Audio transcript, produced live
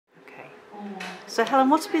So Helen,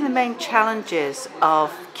 what's been the main challenges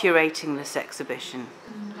of curating this exhibition?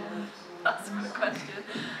 That's a good question.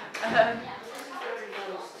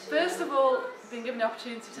 First of all, being given the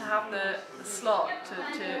opportunity to have the slot to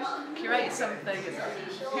curate something,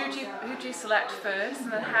 who do you select first,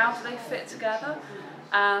 and then how do they fit together?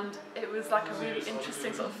 And it was like a really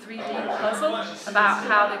interesting sort of 3D puzzle about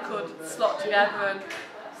how they could slot together and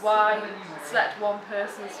why select one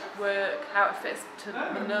person's work, how it fits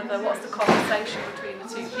to another, what's the conversation between the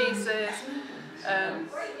two pieces.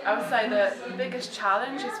 I would say that the biggest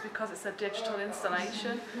challenge is because it's a digital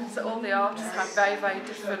installation, so all the artists have very, very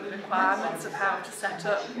different requirements of how to set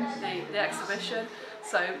up the exhibition.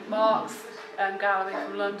 So Mark's gallery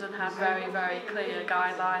from London had very, very clear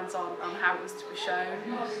guidelines on how it was to be shown.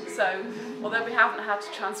 So although we haven't had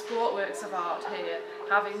to transport works of art here,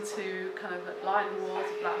 having to kind of line the walls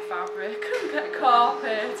with black fabric and get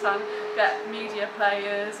carpet and get media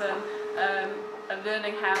players and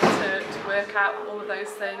learning how to work out all of those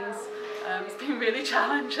things, it's been really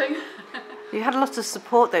challenging. You had a lot of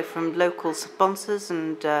support though from local sponsors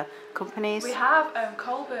and companies. We have.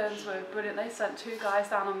 Colburns were brilliant. They sent 2 guys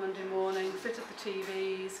down on Monday morning, fitted the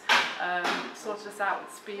TVs, sorted us out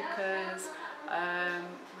with speakers.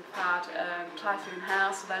 We've had Typhoon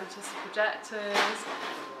House lent us projectors.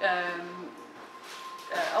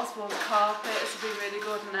 Oswald's carpets have been really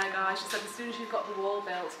good, and their guys, she said as soon as you've got the wall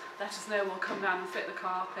built, let us know, we'll come down and fit the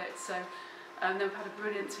carpet. So then we've had a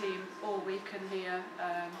brilliant team all weekend here.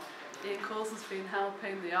 Ian Coulson's been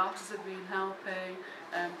helping, the artists have been helping,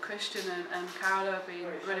 Christian and Carola have been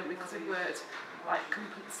brilliant because we've worked like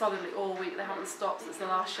solidly all week. They haven't stopped since the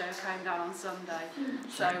last show came down on Sunday.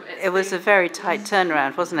 So it was a very tight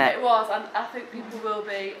turnaround, wasn't it? It was, and I think people will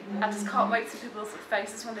be. I just can't wait to see people's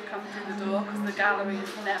faces when they come through the door, because the gallery has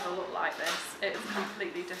never looked like this. It's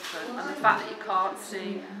completely different, and the fact that you can't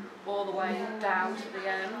see all the way down to the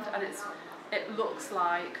end, and it looks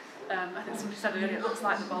like. I think somebody said earlier, it looks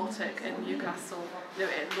like the Baltic in Newcastle. You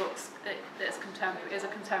know, it's contemporary. It's a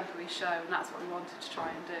contemporary show, and that's what we wanted to try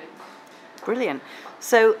and do. Brilliant.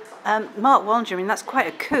 So, Mark Wallinger, I mean, that's quite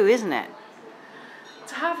a coup, isn't it?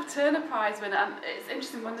 To have a Turner Prize winner, and it's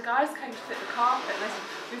interesting, when the guys came to fit the carpet, they said,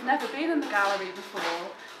 we've never been in the gallery before,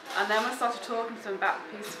 and then we started talking to them about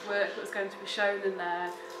the piece of work that was going to be shown in there,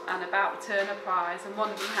 and about the Turner Prize, and one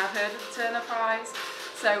of them had heard of the Turner Prize.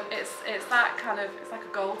 So it's that kind of, it's like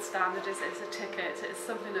a gold standard, it's a ticket, it's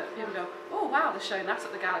something that people go, oh wow, they're showing that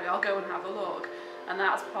at the gallery, I'll go and have a look. And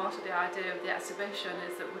that's part of the idea of the exhibition,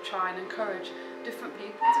 is that we're trying to encourage different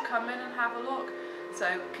people to come in and have a look.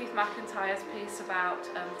 So Keith McIntyre's piece about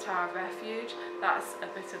the Tower of Refuge, that's a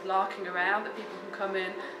bit of larking around, that people can come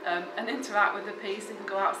in and interact with the piece. They can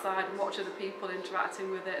go outside and watch other people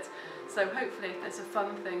interacting with it. So hopefully it's a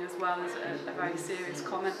fun thing, as well as a very serious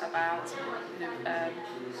comment about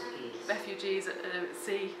refugees at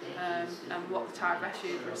sea, and what the Tower of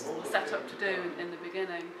Refuge was set up to do in the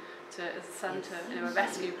beginning, as a centre, a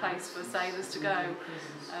rescue place for sailors to go,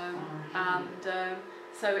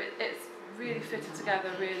 so it's really fitted together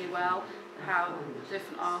really well. How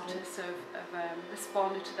different artists have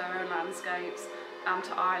responded to their own landscapes and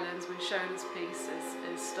to islands. We've shown this piece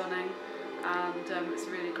is stunning, and it's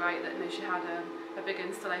really great that she had a big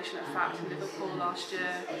installation at Fact in Liverpool last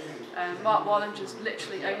year. Mark Wallinger's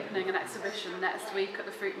literally opening an exhibition next week at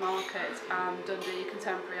the Fruit Market and Dundee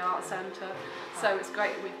Contemporary Art Centre. So it's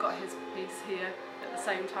great that we've got his piece here at the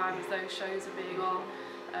same time as those shows are being on.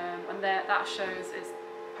 And that show is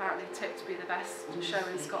apparently tipped to be the best show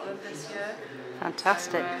in Scotland this year.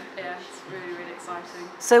 Fantastic. So, yeah, it's really, really exciting.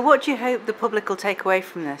 So what do you hope the public will take away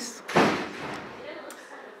from this?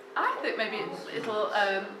 I think maybe it'll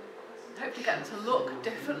hopefully get them to look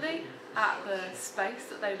differently at the space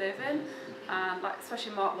that they live in, and like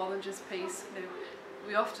especially Mark Wallinger's piece.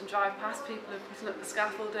 We often drive past people who are putting up the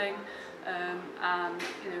scaffolding, and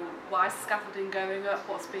why is the scaffolding going up,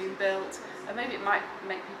 what's being built, and maybe it might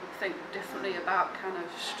make people think differently about kind of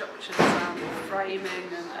structures and framing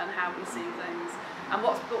and how we see things. And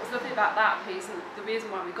what's lovely about that piece, and the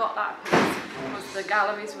reason why we got that piece, was the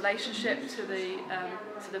gallery's relationship to the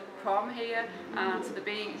prom here and to the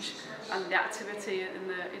beach, and the activity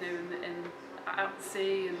in out at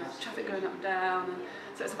sea, and the traffic going up and down. And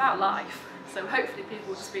so it's about life. So hopefully people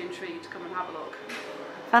will just be intrigued to come and have a look.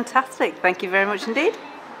 Fantastic. Thank you very much indeed.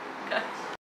 Okay.